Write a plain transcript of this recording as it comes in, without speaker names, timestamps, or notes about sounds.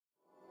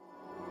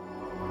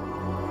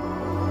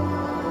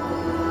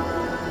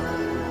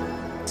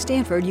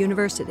Stanford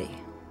University.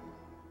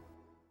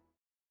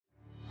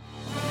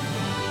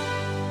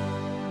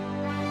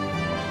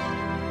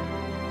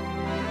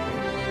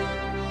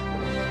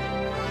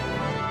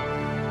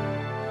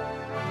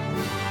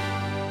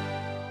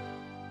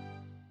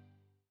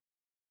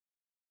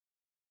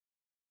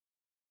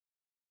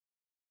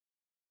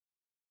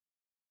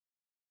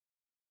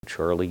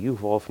 Charlie,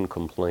 you've often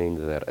complained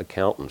that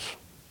accountants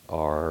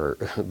are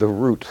the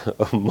root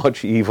of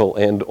much evil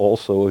and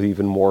also of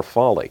even more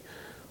folly.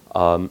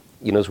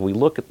 As we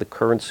look at the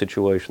current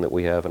situation that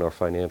we have in our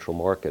financial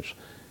markets,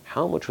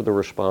 how much of the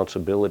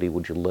responsibility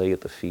would you lay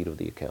at the feet of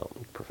the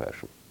accountant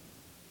profession?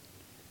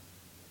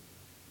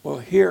 Well,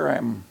 here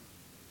I'm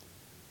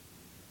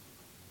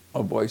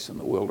a voice in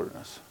the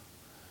wilderness,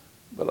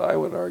 but I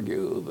would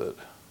argue that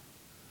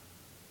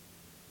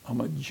a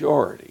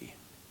majority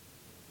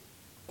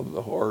of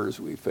the horrors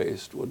we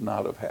faced would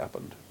not have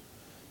happened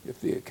if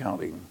the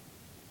accounting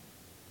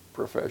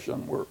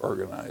profession were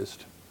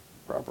organized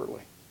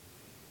properly.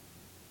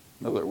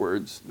 In other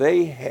words,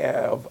 they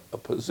have a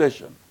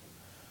position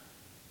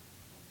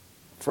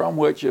from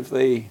which, if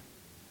they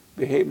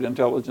behaved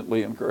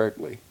intelligently and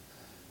correctly,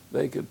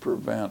 they could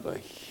prevent a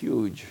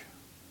huge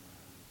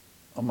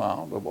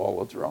amount of all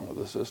that's wrong with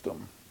the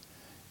system.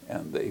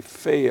 And they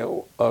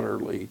fail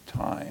utterly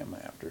time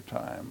after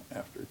time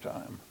after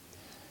time.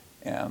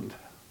 And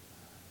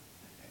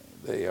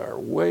they are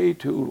way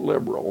too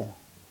liberal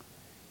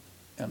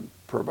in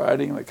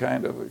providing the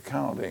kind of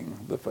accounting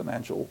the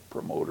financial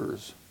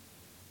promoters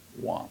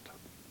want.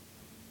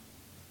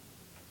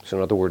 So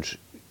in other words,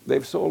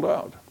 they've sold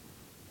out.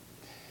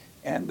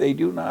 And they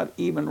do not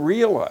even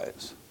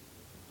realize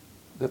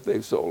that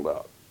they've sold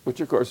out, which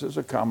of course is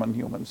a common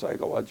human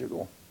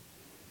psychological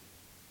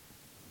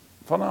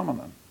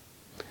phenomenon.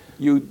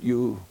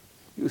 You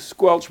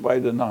squelch by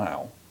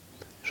denial.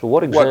 So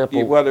what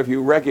example? What if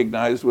you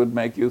recognized would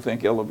make you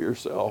think ill of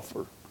yourself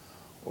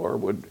or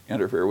would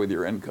interfere with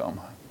your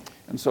income?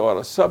 And so at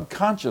a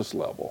subconscious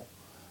level,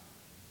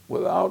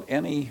 without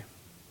any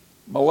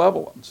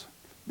malevolence,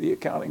 the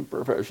accounting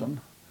profession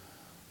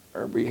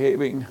are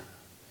behaving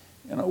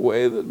in a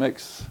way that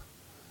makes,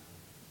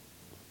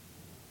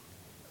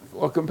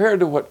 well, compared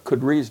to what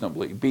could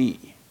reasonably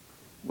be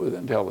with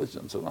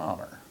intelligence and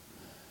honor,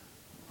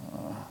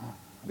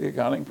 the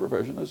accounting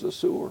profession is a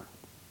sewer.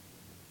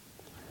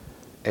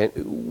 And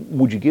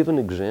would you give an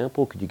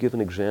example? Could you give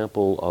an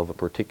example of a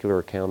particular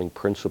accounting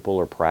principle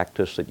or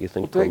practice that you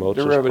think promotes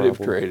this problem? Take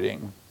derivative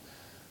trading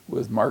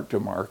with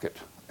mark-to-market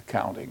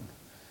accounting,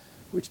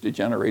 which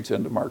degenerates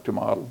into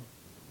mark-to-model.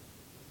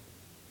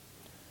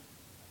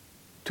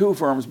 Two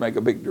firms make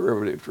a big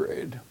derivative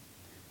trade,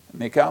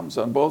 and the accountants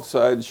on both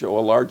sides show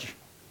a large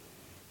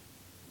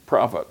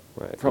profit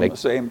from the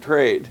same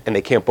trade. And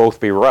they can't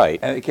both be right.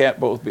 And they can't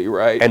both be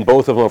right. And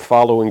both of them are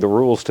following the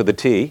rules to the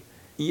T.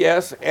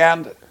 Yes,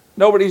 and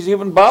nobody's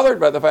even bothered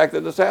by the fact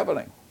that it's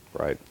happening.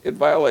 Right. It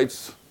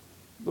violates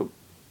the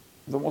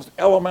most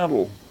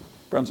elemental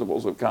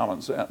principles of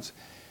common sense.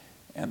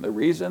 And the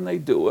reason they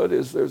do it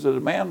is there's a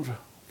demand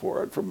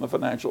for it from the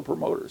financial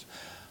promoters.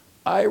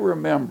 I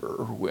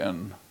remember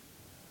when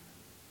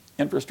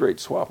interest rate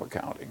swap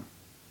accounting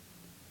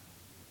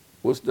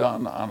was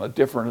done on a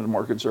different and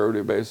more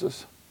conservative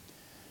basis,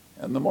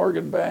 and the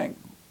Morgan Bank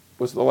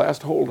was the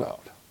last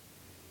holdout.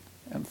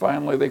 And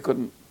finally they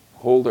couldn't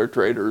hold their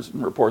traders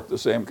and report the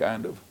same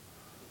kind of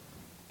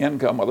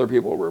income other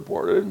people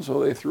reported, and so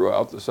they threw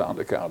out the sound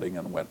accounting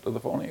and went to the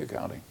phony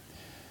accounting.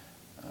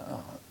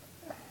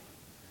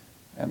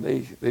 And they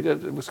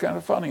did, it was kind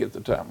of funny at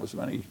the time, it was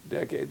many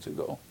decades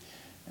ago.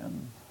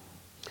 And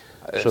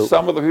so,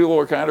 some of the people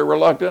were kind of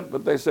reluctant,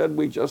 but they said,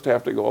 we just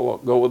have to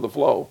go with the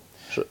flow.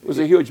 So it was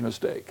a huge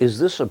mistake. Is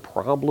this a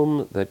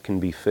problem that can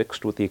be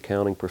fixed with the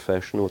accounting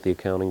profession, with the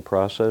accounting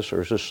process,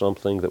 or is this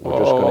something that we're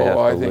just going to have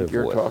to live with? I think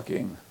you're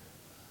talking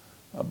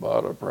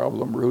about a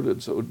problem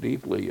rooted so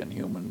deeply in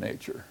human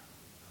nature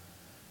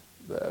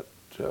that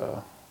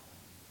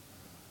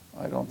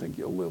I don't think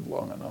you'll live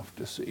long enough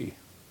to see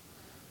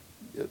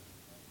it.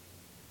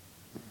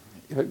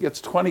 If it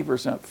gets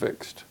 20%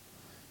 fixed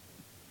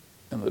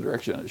in the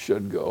direction it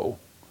should go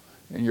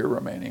in your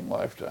remaining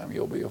lifetime,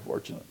 you'll be a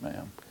fortunate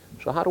man.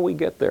 So how do we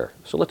get there?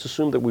 So let's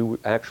assume that we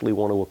actually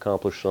want to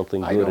accomplish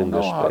something good in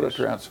this space. I don't know how to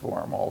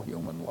transform all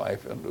human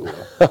life into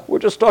a... We're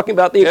just talking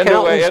about the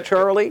accountants,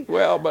 Charlie.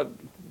 Well, but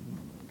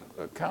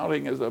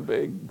accounting is a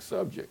big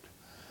subject,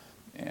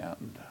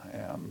 and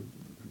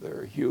there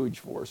are huge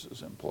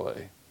forces in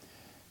play,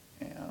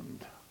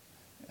 and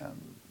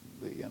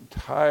the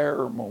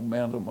entire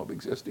momentum of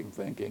existing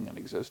thinking and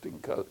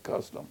existing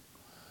custom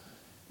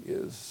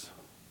is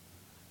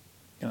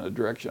in a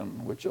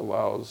direction which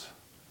allows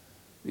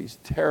these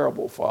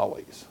terrible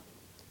follies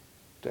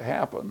to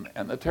happen,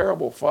 and the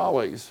terrible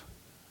follies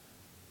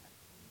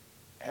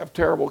have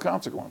terrible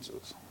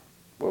consequences.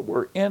 What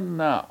we're in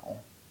now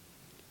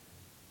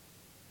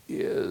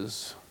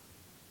is,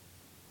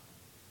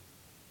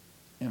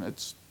 in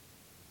its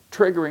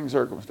triggering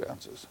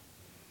circumstances,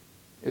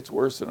 it's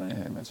worse than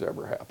anything that's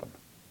ever happened.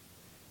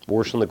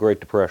 Worse than the Great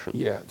Depression?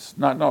 Yeah, it's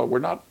not. No, we're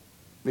not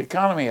the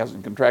economy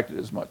hasn't contracted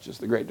as much as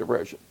the Great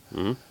Depression,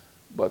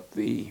 but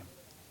the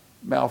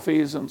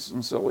malfeasance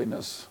and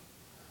silliness,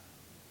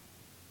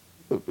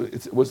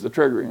 it was the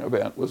triggering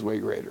event, was way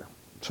greater.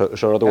 So in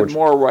other And words,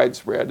 more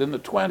widespread. In the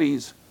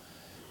 20s,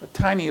 a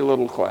tiny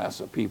little class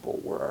of people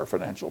were our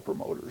financial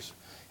promoters,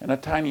 and a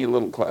tiny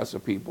little class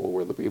of people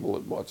were the people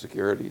that bought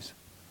securities.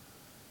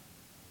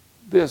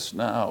 This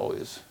now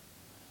is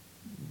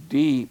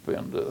deep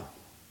into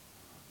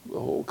the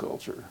whole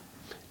culture,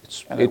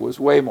 and it was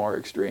way more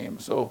extreme.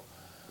 So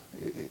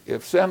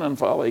if sin and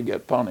folly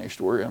get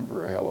punished, we're in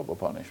for a hell of a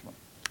punishment.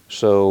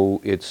 so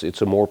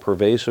it's a more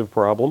pervasive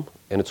problem,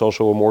 and it's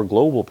also a more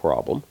global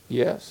problem.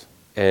 Yes.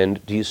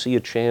 And do you see a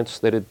chance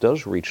that it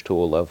does reach to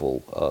a level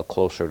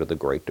closer to the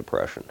Great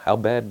Depression? How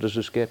bad does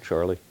this get,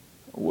 Charlie?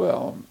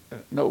 Well,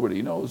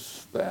 nobody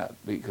knows that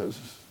because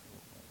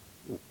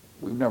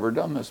we've never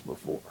done this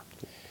before.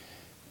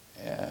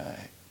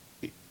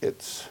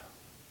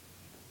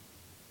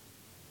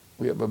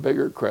 We have a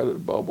bigger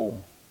credit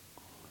bubble.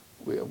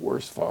 We have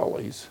worse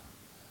follies.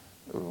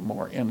 We have a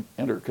more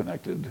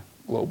interconnected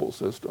global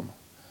system.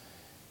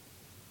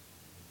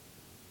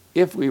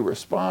 If we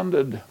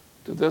responded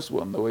to this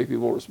one the way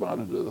people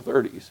responded to the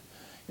 30s,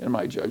 in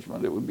my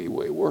judgment, it would be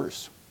way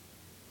worse.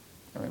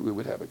 I mean, we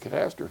would have a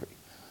catastrophe.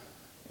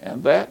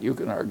 And that, you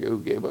can argue,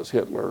 gave us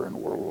Hitler and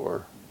World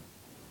War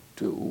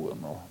II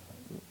and a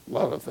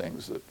lot of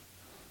things that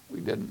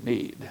we didn't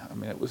need. I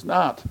mean, it was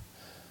not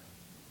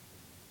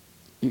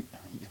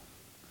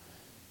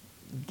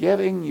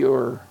getting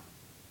your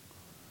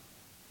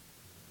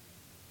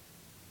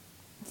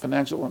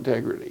financial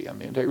integrity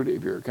and the integrity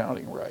of your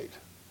accounting right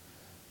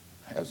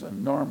has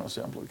enormous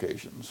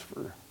implications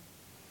for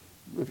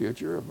the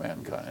future of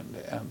mankind,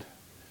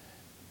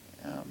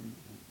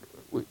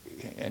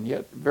 and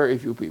yet very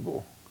few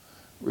people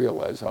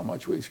realize how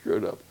much we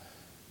screwed up.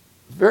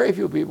 Very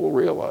few people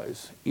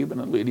realize, even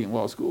in leading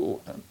law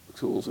schools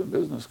and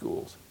business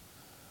schools,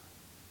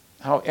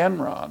 how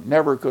Enron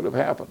never could have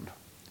happened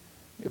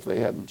if they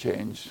hadn't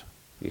changed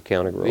The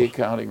accounting rules. the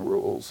accounting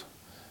rules.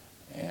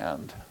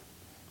 And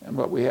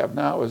what we have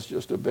now is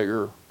just a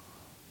bigger,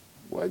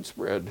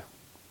 widespread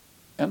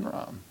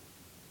Enron.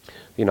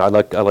 You know, I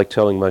like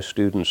telling my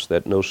students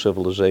that no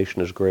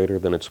civilization is greater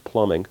than its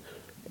plumbing,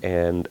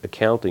 and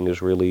accounting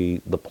is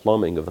really the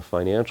plumbing of the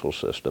financial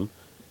system.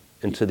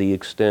 And to the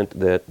extent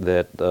that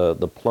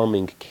the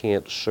plumbing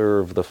can't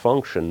serve the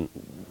function,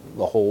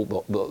 the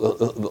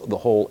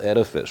whole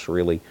edifice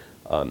really,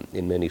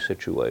 in many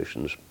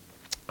situations,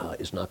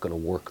 is not going to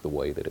work the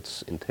way that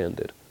it's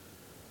intended.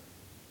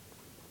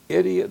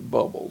 Idiot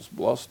bubbles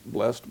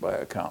blessed by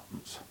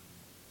accountants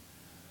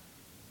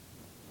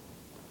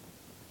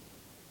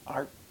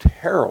are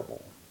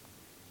terrible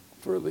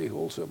for the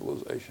whole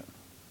civilization.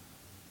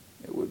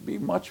 It would be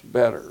much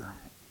better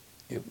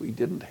if we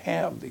didn't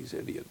have these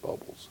idiot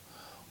bubbles,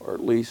 or at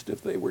least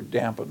if they were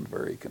dampened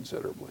very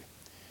considerably.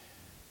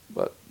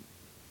 But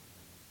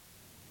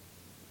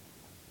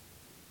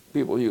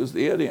people use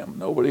the idiom,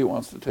 nobody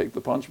wants to take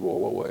the punch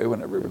bowl away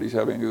when everybody's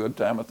having a good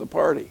time at the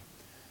party.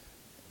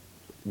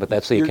 But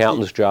that's the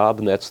accountant's job,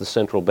 and that's the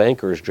central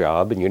banker's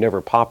job, and you're never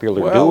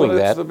popular Well, doing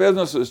it's that. the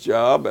business's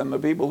job, and the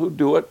people who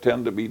do it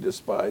tend to be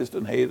despised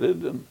and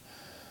hated, and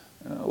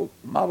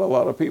not a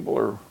lot of people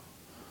are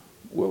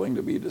willing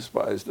to be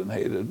despised and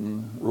hated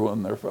and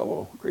ruin their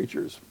fellow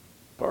creatures'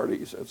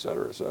 parties, et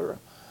cetera, et cetera.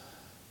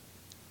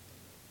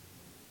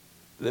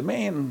 The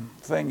main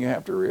thing you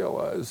have to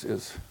realize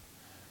is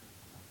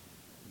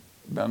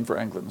Ben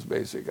Franklin's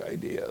basic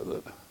idea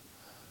that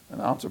an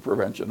ounce of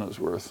prevention is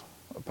worth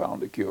a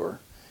pound of cure.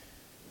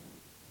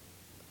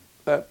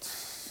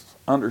 That's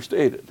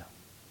understated.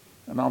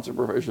 An ounce of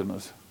prevention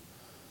is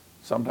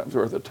sometimes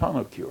worth a ton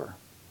of cure.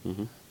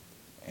 Mm-hmm.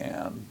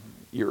 And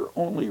your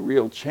only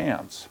real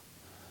chance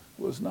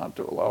was not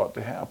to allow it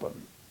to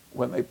happen.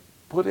 When they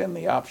put in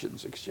the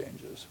options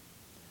exchanges,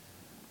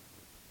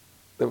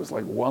 there was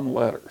like one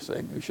letter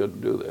saying you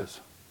shouldn't do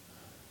this.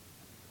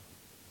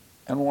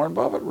 And Warren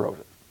Buffett wrote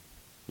it.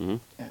 Mm-hmm.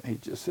 And he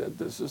just said,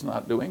 this is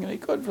not doing any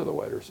good for the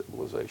wider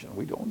civilization.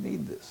 We don't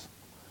need this.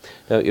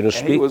 Now, you know,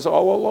 And he was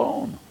all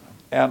alone.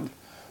 And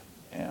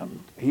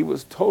he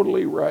was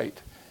totally right.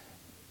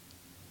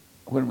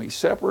 When we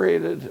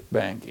separated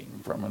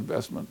banking from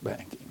investment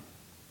banking,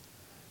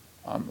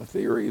 on the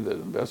theory that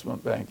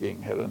investment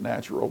banking had a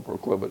natural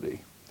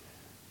proclivity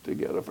to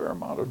get a fair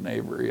amount of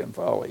knavery and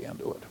folly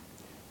into it,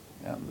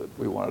 and that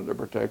we wanted to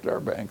protect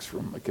our banks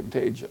from the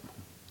contagion,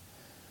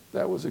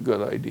 that was a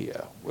good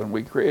idea. When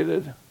we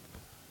created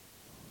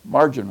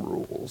margin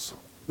rules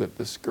that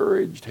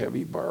discouraged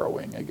heavy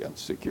borrowing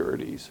against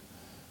securities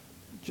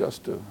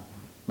just to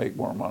make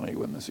more money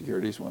when the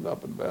securities went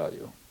up in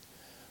value,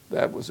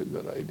 that was a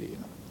good idea.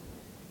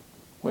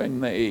 When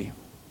they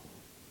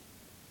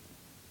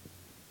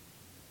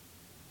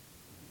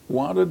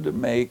wanted to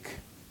make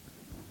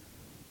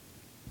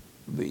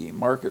the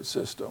market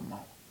system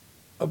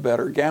a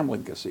better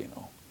gambling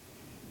casino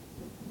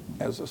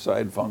as a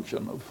side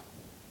function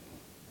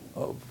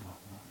of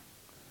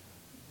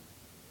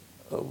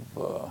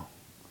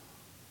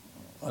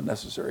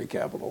unnecessary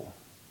capital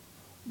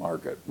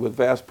market with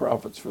vast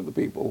profits for the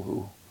people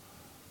who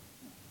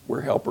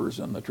were helpers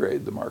in the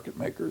trade, the market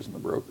makers and the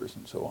brokers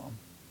and so on.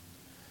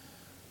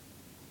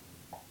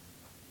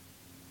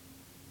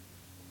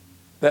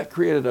 That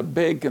created a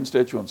big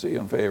constituency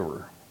in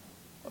favor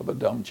of a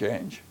dumb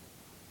change.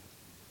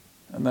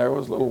 And there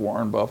was little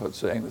Warren Buffett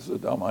saying this is a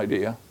dumb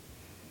idea.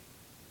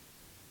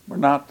 We're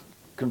not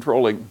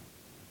controlling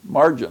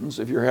margins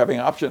if you're having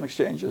option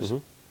exchanges.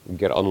 You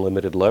get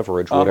unlimited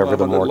leverage, whatever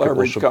the market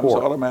leverage will support.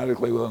 comes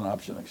automatically with an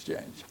option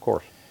exchange. Of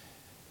course.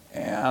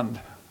 And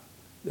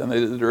then they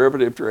did the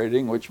derivative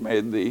trading, which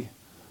made the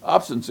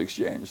options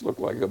exchange look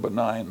like a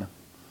benign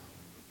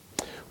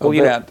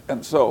event.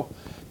 And so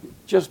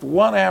just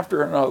one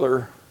after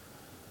another,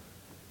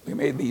 we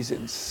made these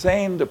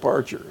insane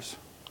departures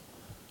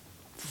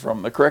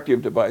from the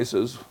corrective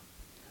devices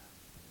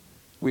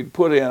we'd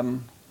put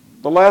in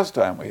the last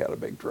time we had a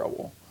big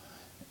trouble,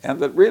 and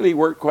that really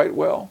worked quite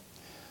well.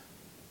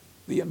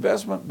 The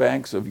investment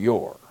banks of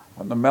yore,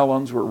 when the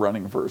Mellons were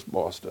running First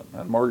Boston,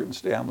 and Morgan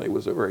Stanley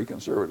was a very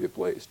conservative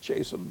place,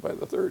 chastened by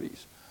the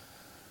 30s.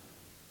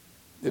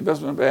 The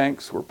investment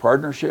banks were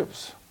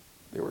partnerships.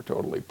 They were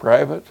totally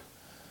private.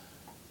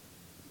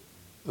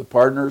 The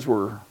partners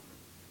were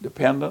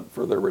dependent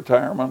for their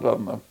retirement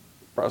on the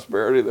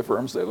prosperity of the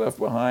firms they left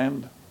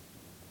behind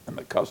and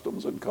the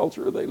customs and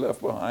culture they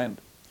left behind.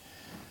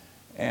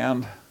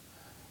 And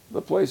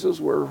the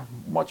places were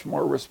much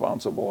more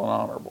responsible and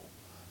honorable.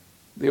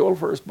 The old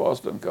First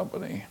Boston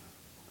Company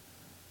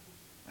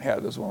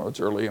had as one of its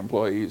early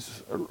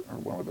employees, or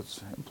one of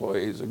its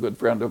employees, a good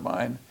friend of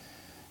mine.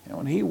 And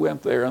when he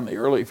went there in the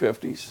early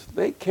 50s,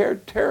 they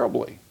cared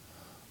terribly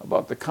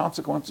about the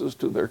consequences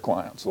to their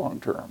clients long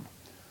term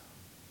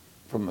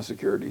from the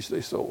securities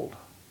they sold.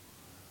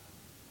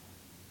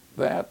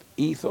 That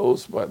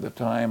ethos, by the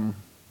time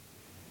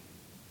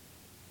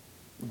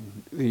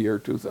the year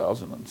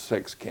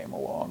 2006 came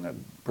along, had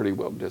pretty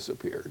well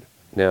disappeared.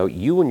 Now,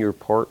 you and your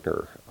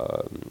partner,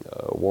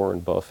 Warren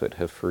Buffett,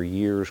 have for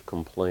years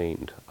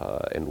complained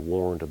and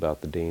warned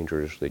about the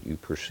dangers that you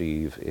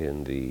perceive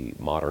in the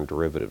modern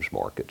derivatives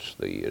markets,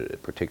 the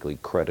particularly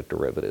credit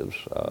derivatives.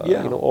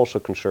 Also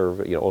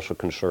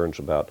concerns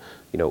about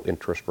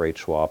interest rate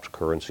swaps,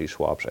 currency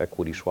swaps,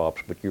 equity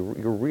swaps. But your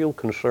real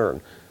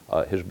concern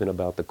has been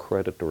about the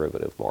credit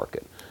derivative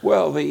market.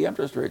 Well, the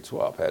interest rate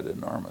swap had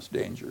enormous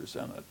dangers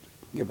in it,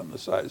 given the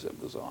size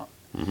it was on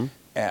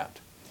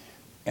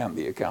and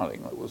the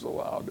accounting that was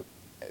allowed.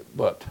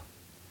 But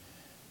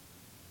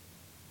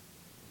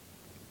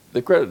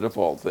the credit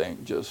default thing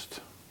just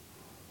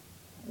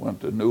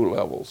went to new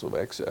levels of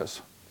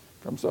excess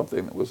from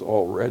something that was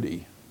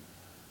already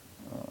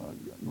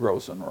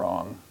gross and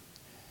wrong.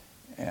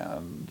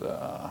 And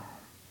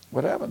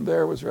what happened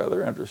there was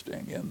rather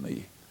interesting. In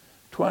the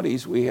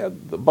 20s, we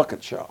had the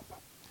bucket shop.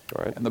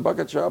 Right. And the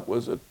bucket shop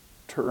was a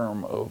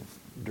term of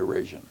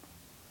derision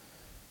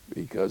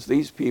because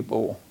these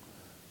people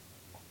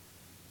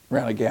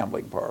ran a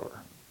gambling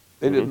parlor.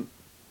 They didn't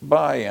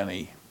buy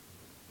any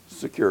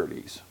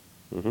securities.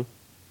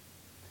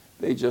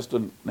 They just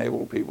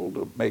enabled people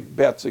to make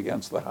bets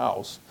against the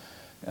house,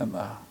 and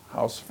the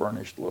house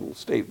furnished little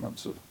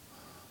statements of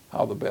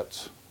how the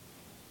bets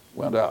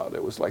went out.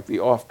 It was like the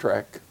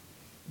off-track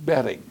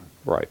betting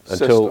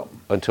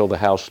system. Until the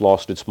house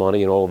lost its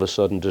money and all of a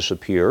sudden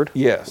disappeared.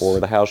 Yes. Or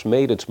the house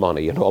made its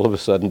money and all of a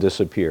sudden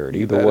disappeared.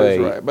 Either that way. Is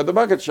right. But the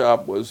bucket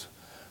shop was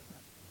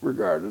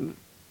regarded,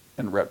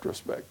 in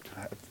retrospect,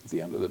 at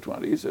the end of the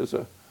 20s, as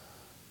a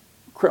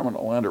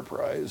criminal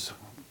enterprise,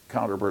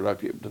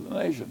 counterproductive to the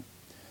nation.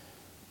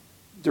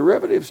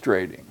 Derivatives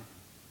trading,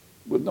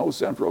 with no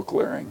central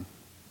clearing,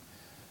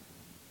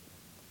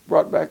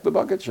 brought back the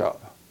bucket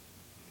shop.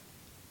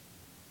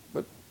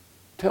 But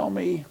tell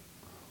me,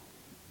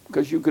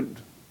 because you could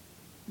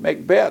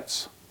make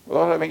bets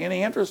without having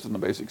any interest in the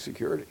basic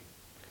security,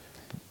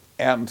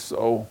 and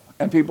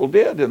people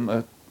did in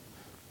the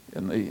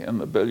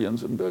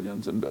billions and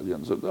billions and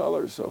billions of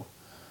dollars.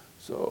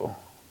 So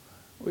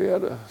we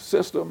had a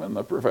system in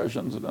the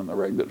professions and in the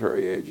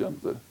regulatory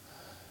agent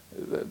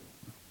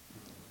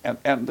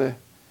and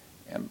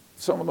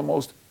some of the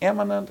most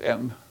eminent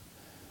and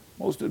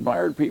most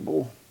admired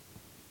people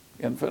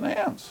in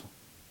finance,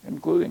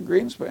 including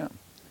Greenspan,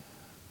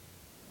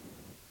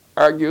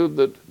 argued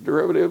that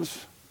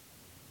derivatives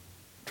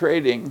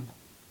trading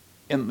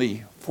in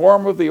the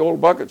form of the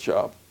old bucket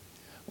shop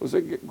was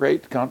a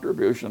great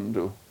contribution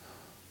to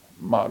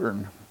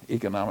modern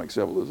economic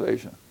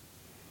civilization.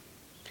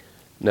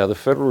 Now, the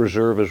Federal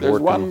Reserve is There's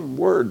working... one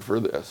word for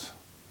this.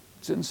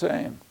 It's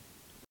insane.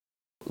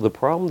 The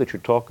problem that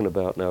you're talking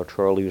about now,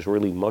 Charlie, is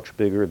really much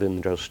bigger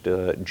than just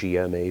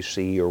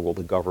GMAC or will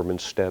the government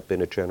step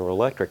in at General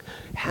Electric.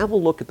 Have a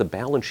look at the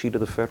balance sheet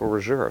of the Federal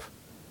Reserve.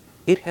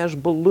 It has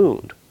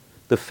ballooned.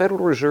 The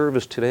Federal Reserve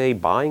is today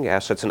buying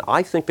assets, and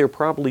I think they're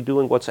probably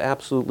doing what's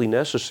absolutely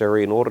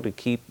necessary in order to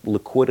keep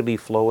liquidity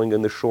flowing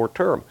in the short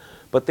term.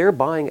 But they're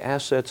buying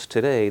assets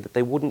today that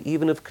they wouldn't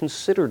even have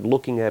considered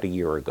looking at a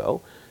year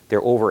ago. There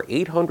are over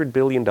 $800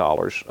 billion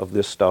of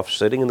this stuff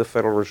sitting in the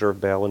Federal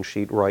Reserve balance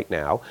sheet right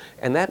now,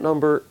 and that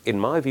number, in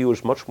my view,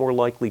 is much more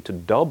likely to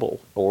double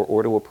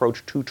or to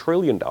approach $2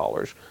 trillion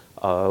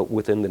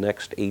within the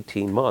next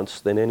 18 months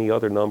than any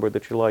other number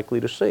that you're likely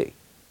to see.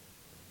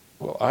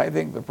 Well, I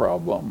think the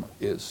problem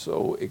is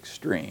so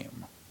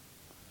extreme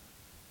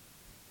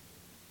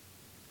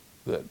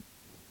that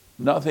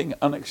nothing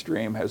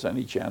unextreme has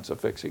any chance of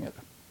fixing it.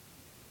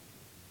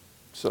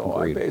 So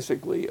Agreed. I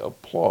basically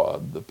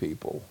applaud the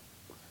people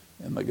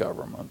in the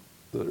government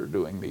that are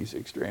doing these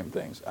extreme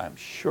things. I'm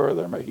sure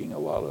they're making a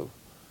lot of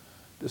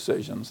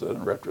decisions that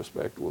in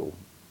retrospect will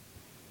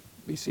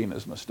be seen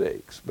as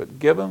mistakes. But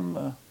given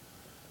the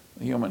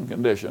human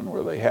condition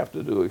where they have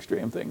to do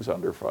extreme things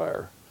under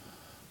fire,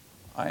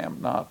 I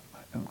am not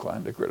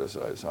inclined to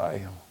criticize.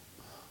 I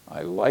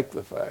like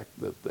the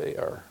fact that they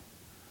are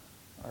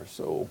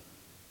so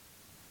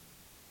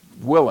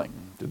willing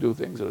to do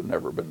things that have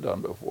never been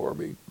done before,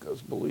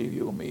 because believe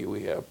you me,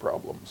 we have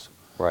problems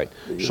Right.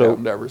 that you have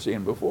never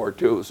seen before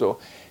too. So,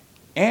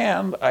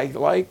 and I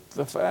like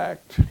the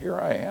fact, here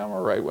I am, a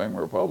right-wing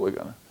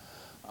Republican,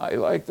 I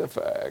like the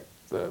fact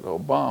that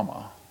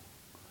Obama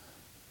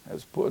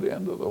has put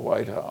into the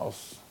White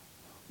House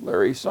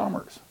Larry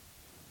Summers,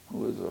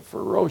 who is a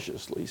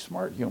ferociously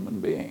smart human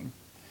being,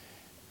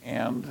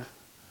 and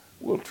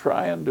will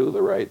try and do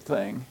the right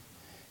thing,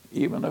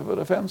 even if it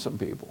offends some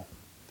people.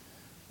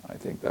 I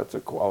think that's a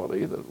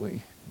quality that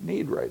we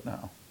need right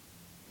now.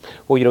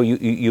 Well,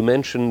 you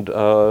mentioned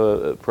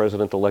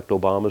President-elect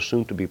Obama,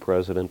 soon-to-be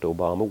President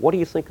Obama. What do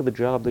you think of the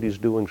job that he's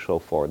doing so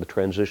far, the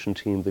transition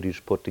team that he's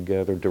put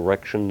together,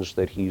 directions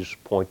that he's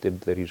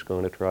pointed that he's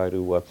going to try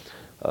to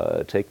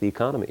take the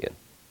economy in?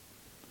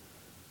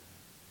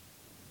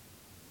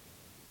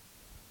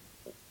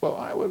 Well,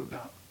 I would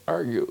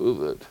argue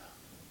that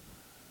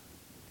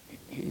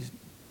he's,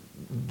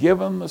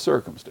 given the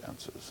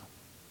circumstances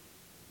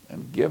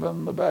and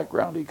given the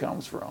background he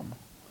comes from,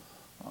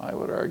 I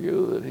would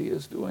argue that he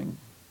is doing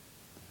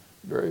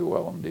very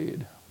well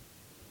indeed.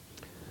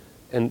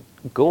 And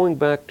going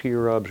back to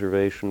your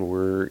observation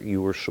where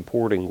you were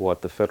supporting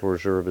what the Federal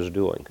Reserve is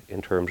doing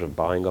in terms of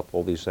buying up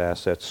all these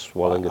assets,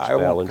 swelling its balance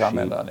sheet. I won't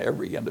comment on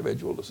every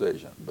individual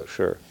decision, but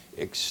sure.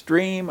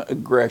 Extreme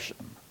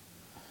aggression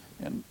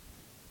and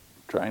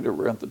trying to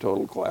prevent the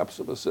total collapse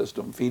of a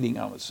system feeding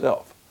on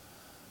itself,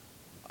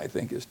 I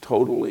think is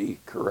totally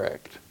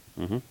correct.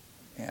 Mm-hmm.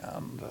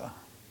 And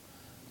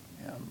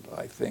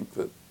I think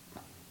that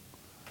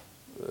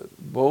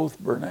both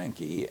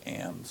Bernanke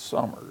and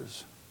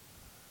Summers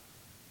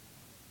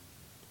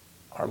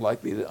are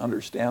likely to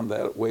understand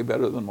that way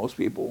better than most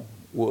people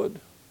would.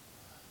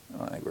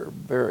 And I think we're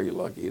very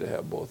lucky to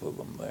have both of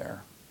them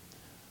there.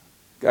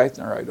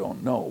 Geithner I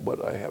don't know,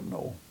 but I have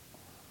no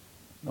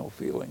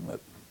feeling that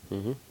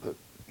that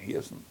he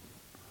isn't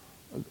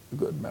a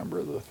good member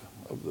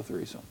of the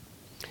threesome.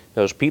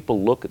 Now, as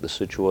people look at the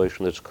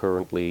situation that's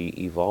currently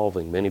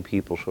evolving, many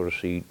people sort of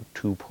see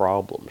two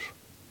problems.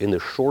 In the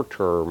short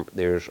term,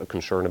 there's a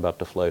concern about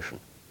deflation.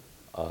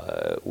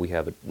 We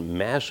have a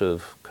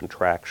massive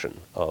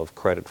contraction of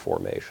credit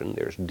formation.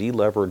 There's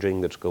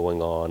deleveraging that's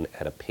going on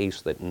at a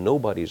pace that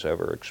nobody's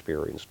ever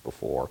experienced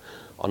before.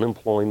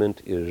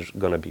 Unemployment is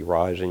going to be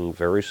rising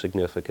very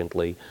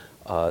significantly.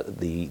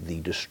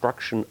 The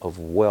destruction of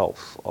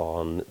wealth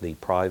on the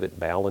private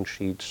balance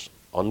sheets,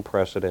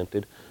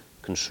 unprecedented.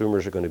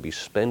 Consumers are going to be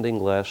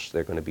spending less.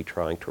 They're going to be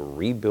trying to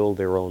rebuild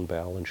their own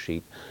balance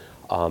sheet.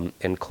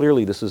 And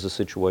clearly this is a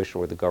situation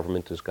where the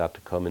government has got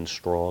to come in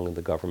strong and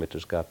the government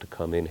has got to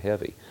come in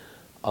heavy.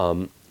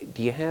 Do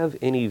you have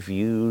any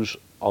views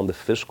on the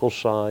fiscal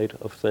side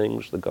of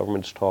things? The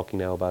government's talking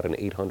now about an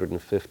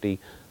 $850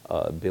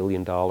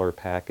 billion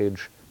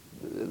package,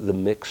 the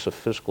mix of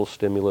fiscal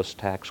stimulus,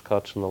 tax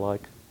cuts, and the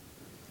like?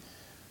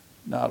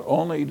 Not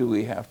only do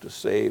we have to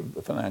save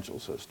the financial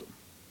system,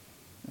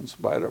 in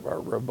spite of our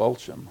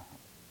revulsion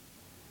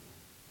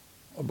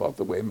about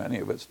the way many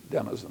of its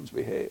denizens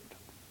behaved,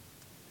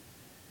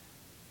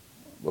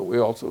 but we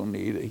also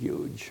need a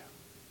huge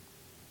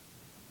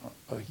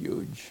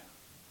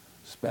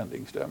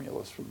spending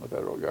stimulus from the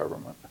federal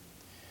government.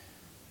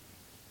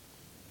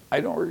 I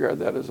don't regard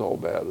that as all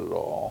bad at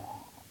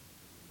all.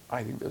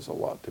 I think there's a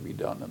lot to be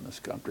done in this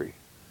country.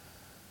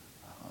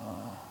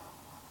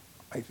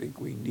 I think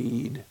we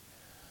need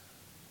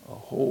a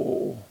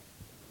whole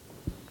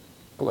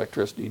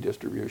electricity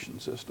distribution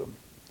system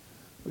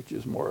which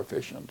is more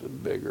efficient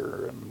and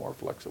bigger and more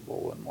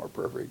flexible and more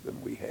perfect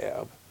than we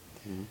have.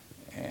 Mm-hmm.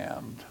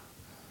 And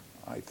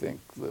I think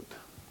that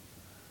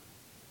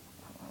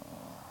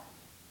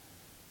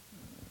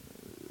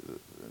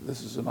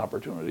this is an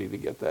opportunity to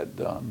get that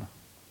done.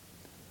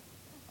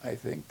 I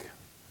think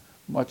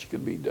much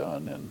can be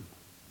done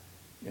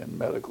in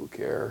medical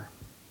care,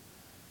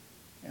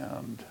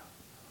 and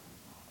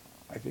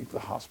I think the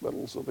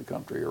hospitals of the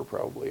country are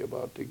probably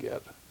about to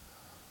get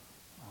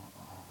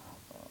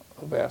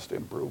a vast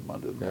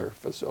improvement in their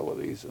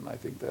facilities, and I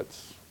think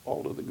that's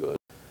all to the good.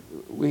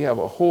 We have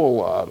a whole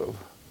lot of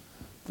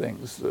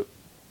things that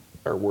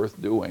are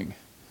worth doing.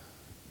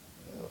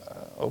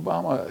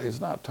 Obama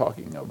is not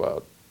talking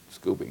about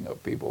scooping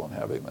up people and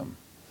having them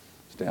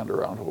stand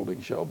around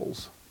holding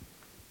shovels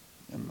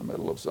in the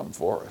middle of some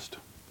forest.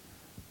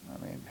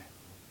 I mean,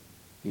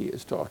 he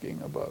is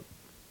talking about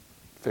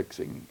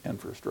fixing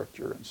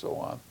infrastructure and so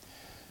on.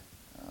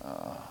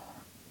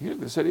 Here in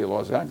the city of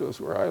Los Angeles,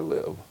 where I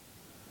live,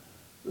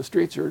 the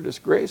streets are a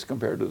disgrace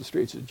compared to the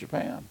streets of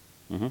Japan.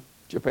 Mm-hmm.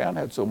 Japan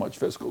had so much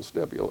fiscal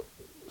stimulus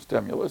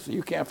that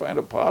you can't find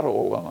a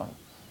pothole on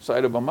the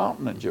side of a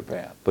mountain in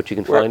Japan. But you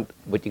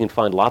can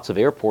find lots of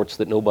airports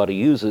that nobody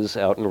uses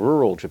out in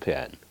rural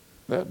Japan.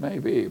 That may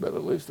be, but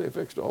at least they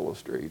fixed all the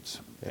streets,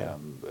 Yeah.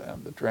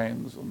 and the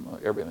trains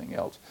and everything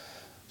else.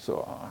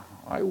 So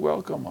I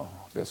welcome a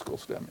fiscal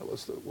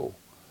stimulus that will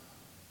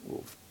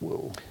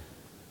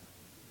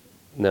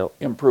Now,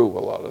 improve a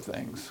lot of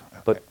things.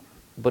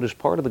 but as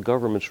part of the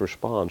government's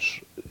response,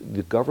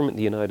 the government in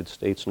the United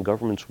States and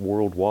governments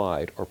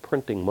worldwide are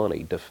printing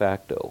money de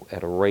facto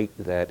at a rate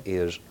that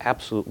is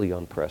absolutely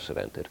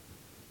unprecedented.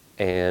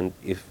 And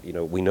if,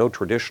 we know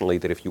traditionally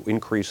that if you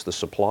increase the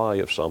supply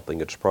of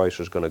something, its price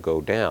is going to go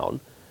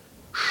down.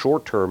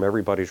 Short term,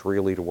 everybody's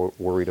really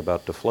worried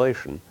about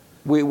deflation.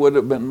 We would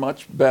have been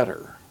much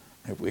better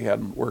if we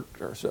hadn't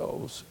worked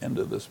ourselves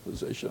into this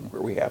position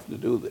where we have to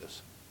do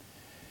this.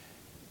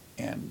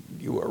 And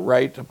you are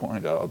right to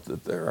point out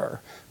that there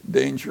are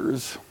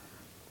dangers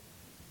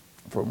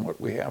from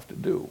what we have to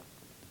do.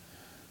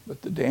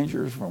 But the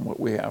dangers from what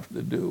we have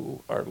to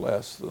do are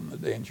less than the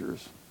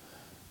dangers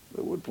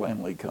that would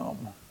plainly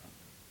come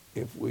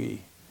if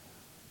we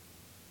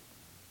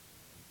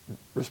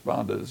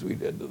responded as we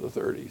did to the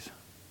 30s.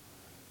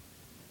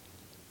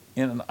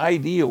 In an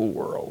ideal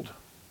world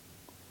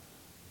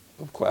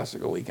of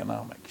classical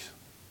economics,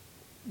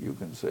 you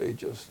can say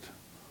just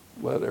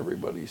let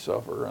everybody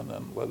suffer and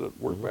then let it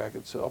work back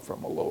itself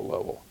from a low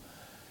level.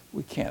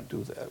 We can't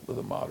do that with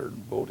a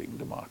modern voting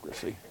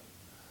democracy.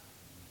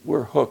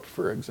 We're hooked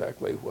for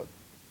exactly what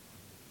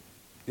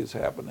is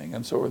happening,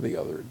 and so are the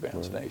other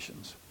advanced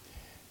nations.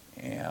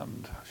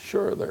 And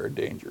sure, there are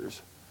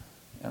dangers,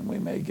 and we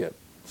may get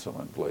some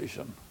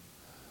inflation,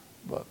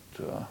 but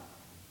the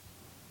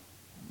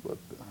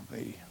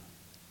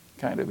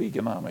kind of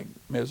economic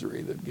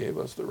misery that gave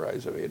us the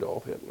rise of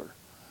Adolf Hitler,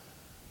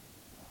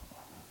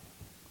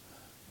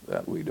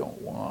 that we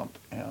don't want,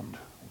 and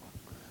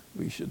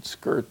we should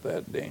skirt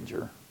that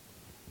danger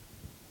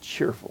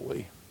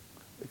cheerfully,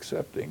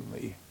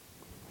 accepting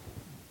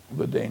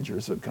the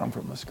dangers that come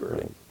from the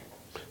skirting.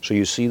 So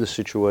you see the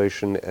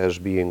situation as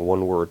being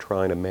one where we're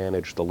trying to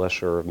manage the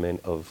lesser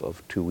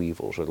of two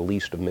evils, or the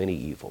least of many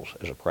evils,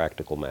 as a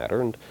practical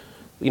matter. And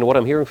what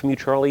I'm hearing from you,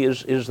 Charlie,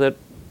 is that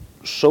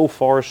so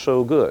far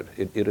so good.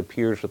 It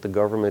appears that the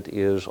government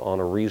is on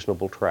a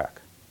reasonable track.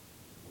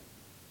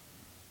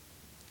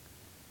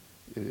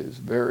 It is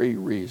very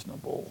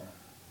reasonable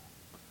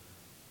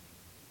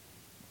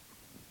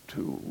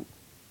to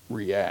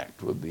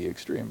react with the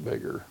extreme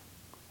vigor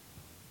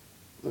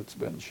that's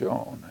been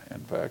shown. In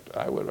fact,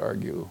 I would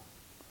argue,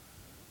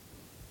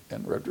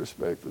 in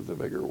retrospect, that the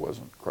vigor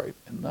wasn't quite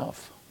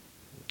enough.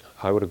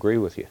 I would agree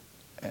with you.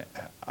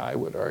 I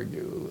would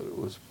argue that it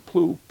was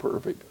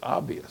perfect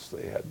obvious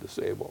they had to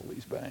save all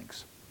these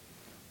banks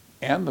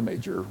and the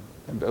major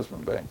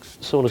investment banks.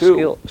 So on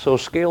a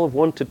scale of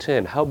 1 to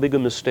 10, how big a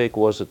mistake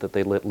was it that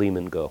they let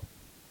Lehman go?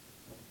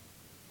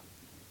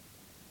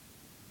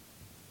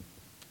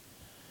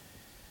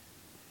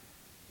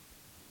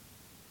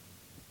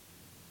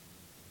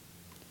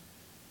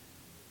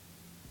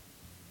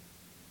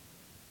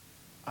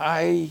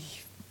 I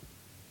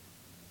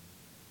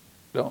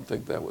don't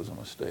think that was a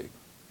mistake.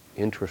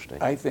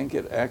 Interesting. I think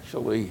it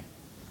actually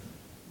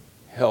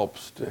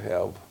helps to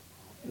have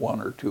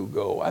one or two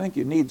go. I think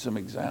you need some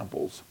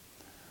examples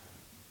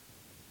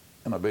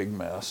in a big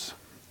mess,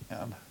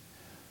 and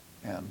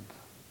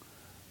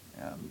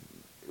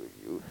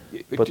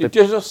you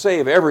just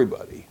save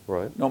everybody,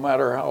 right, no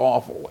matter how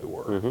awful they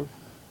were. Mm-hmm.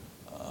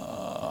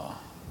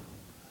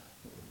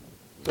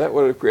 That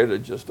would have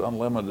created just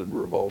unlimited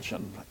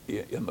revulsion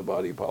in the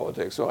body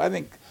politic. So I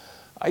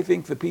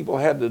think the people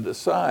had to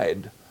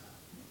decide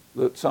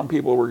that some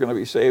people were going to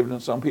be saved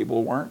and some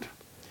people weren't.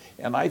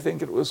 And I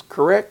think it was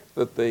correct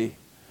that they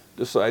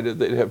decided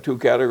they'd have two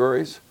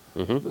categories,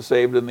 the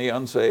saved and the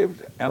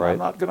unsaved. And right. I'm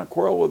not going to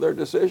quarrel with their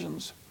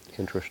decisions.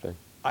 Interesting.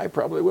 I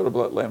probably would have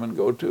let Lehman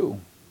go too.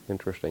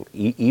 Interesting.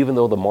 Even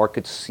though the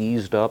market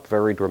seized up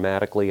very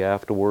dramatically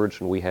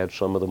afterwards and we had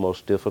some of the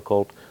most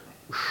difficult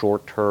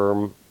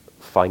short-term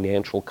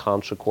financial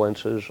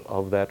consequences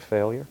of that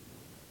failure?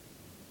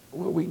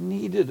 Well, we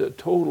needed a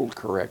total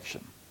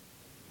correction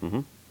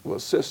Mm-hmm. of a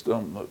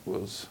system that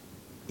was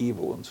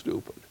evil and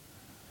stupid.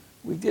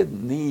 We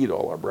didn't need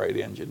all our bright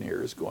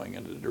engineers going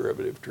into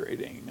derivative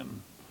trading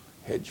and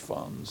hedge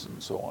funds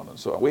and so on and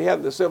so on. We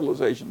had the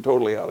civilization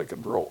totally out of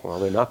control. Well,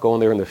 they're not going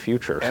there in the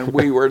future. And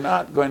we were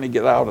not going to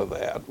get out of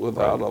that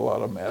without a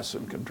lot of mess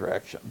and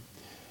contraction.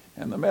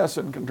 And the mess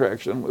and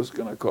contraction was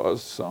going to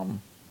cause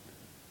some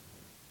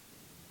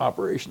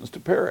operations to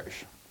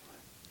perish.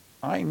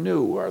 I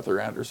knew Arthur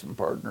Anderson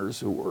partners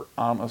who were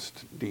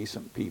honest,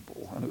 decent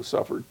people and who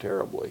suffered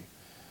terribly.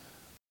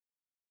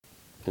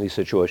 In these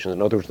situations,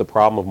 in other words, the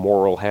problem of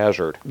moral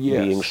hazard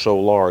being so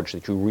large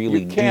that you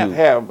really You can't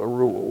have a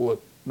rule that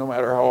no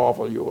matter how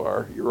awful you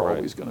are, you're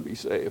always going to be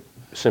safe.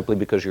 Simply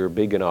because you're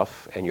big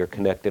enough and you're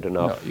connected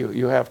enough. No,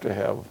 you have to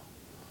have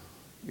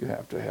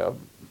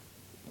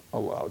a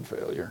loud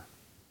failure.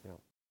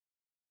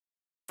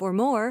 For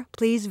more,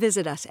 please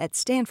visit us at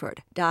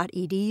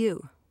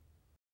stanford.edu.